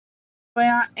Where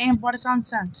I am, but it's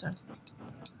uncensored.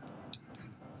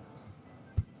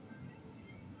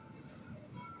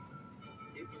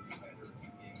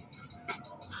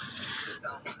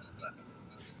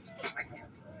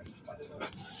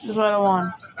 That's what I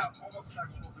want.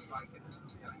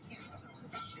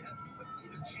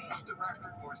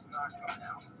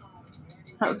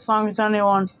 That song is only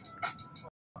one.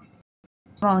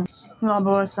 Wrong. No,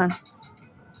 but listen.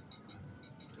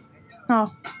 No.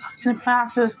 The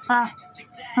path is path.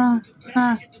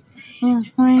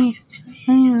 Me.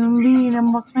 Be the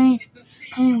most me.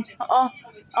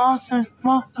 Also,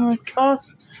 walking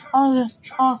because all the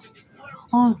cost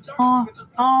on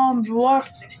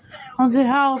works on the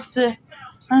helps it.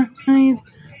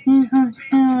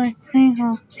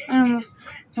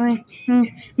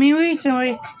 Me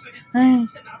recently,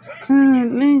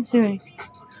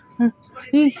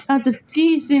 he had the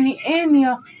D's in the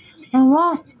area and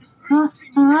what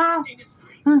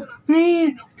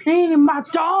needing my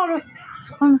daughter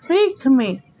and speak to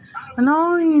me. And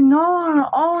all you know, and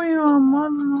all your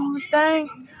mother thing,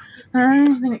 and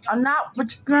anything, I'm not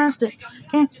what you granted.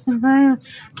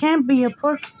 Can't be a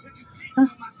book.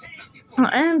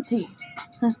 Empty.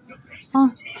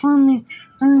 Only,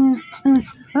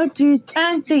 up to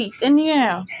 10 feet in the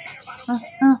air.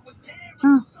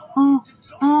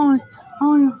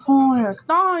 All your lawyers,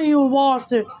 all your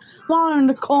bosses, why in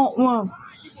the courtroom?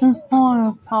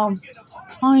 All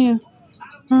you,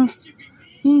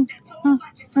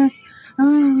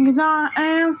 because I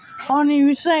am what do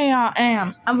you say I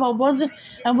am? And what was it?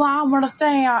 And why would I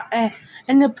say I am?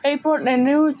 In the paper, the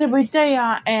news every day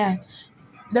I am.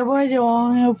 The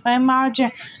radio you play my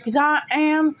jam. Because I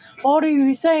am what do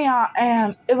you say I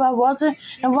am? If I wasn't,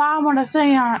 and why would I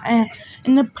say I am?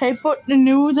 In the paper, the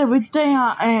news every day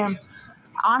I am.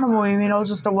 I don't even know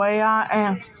just the way I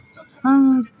am.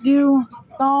 You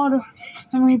thought of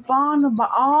me bonded by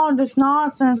all this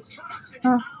nonsense.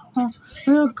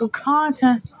 Real good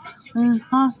content and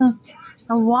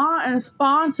why and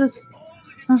sponsors.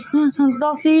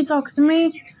 Those he talks to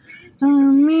me.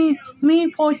 Me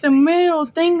points the middle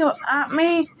finger at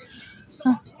me.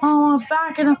 On my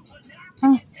back and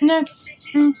next.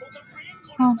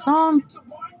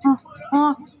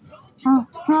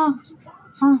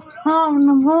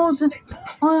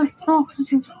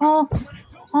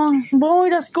 Boy,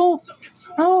 that's cool.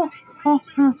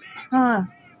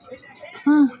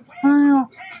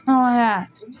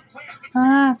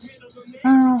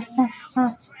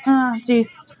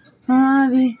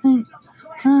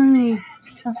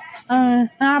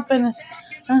 Happen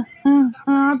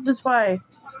this way.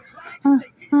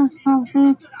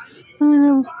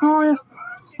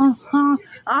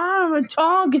 I'm a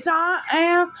dog as I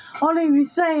am. What do you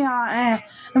say I am?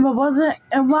 If I wasn't,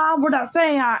 and why would I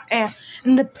say I am?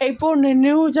 In the paper and the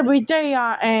news every day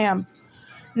I am.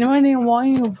 Nobody want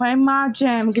you to play my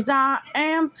jam because I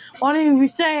am what do you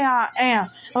say I am?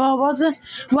 If I wasn't,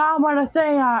 why would I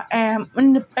say I am?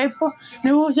 In the paper,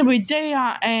 news every day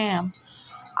I am.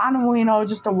 I don't really know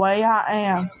just the way I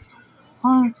am.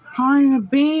 I'm a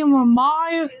beam with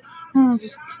Maya.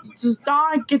 Just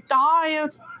get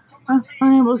tired.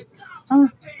 Name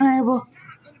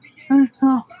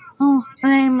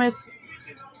is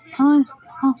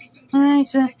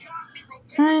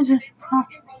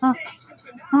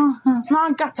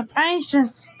I got the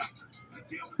patience.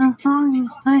 I'm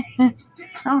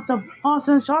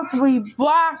supposed to be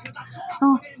black.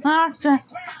 Accent.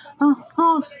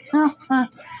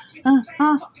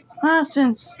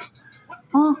 Questions.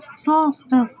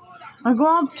 I go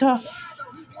up to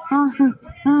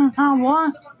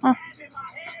what?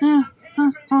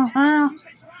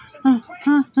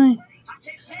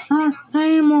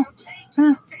 Animal.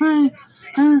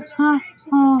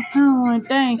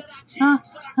 Dang.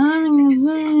 I'm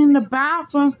in the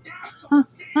bathroom.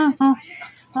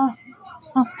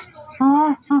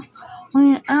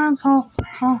 Asshole.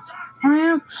 I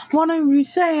am what do you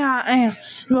say I am?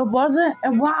 If I wasn't,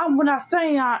 and why would I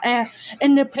say I am?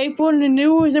 In the paper and the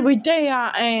news every day I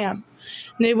am.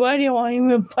 The radio won't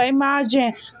even play my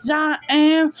jam. 'Cause I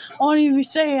am what do you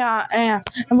say I am?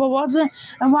 If I wasn't,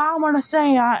 and why would I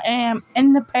say I am?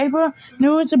 In the paper,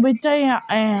 news every day I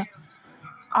am.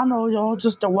 I know y'all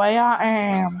just the way I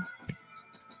am.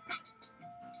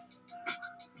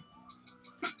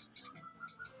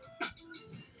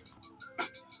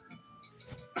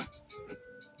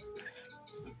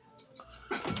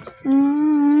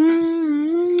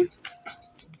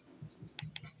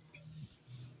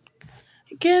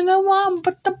 Get the one,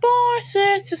 but the voice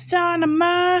is just out of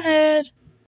my head.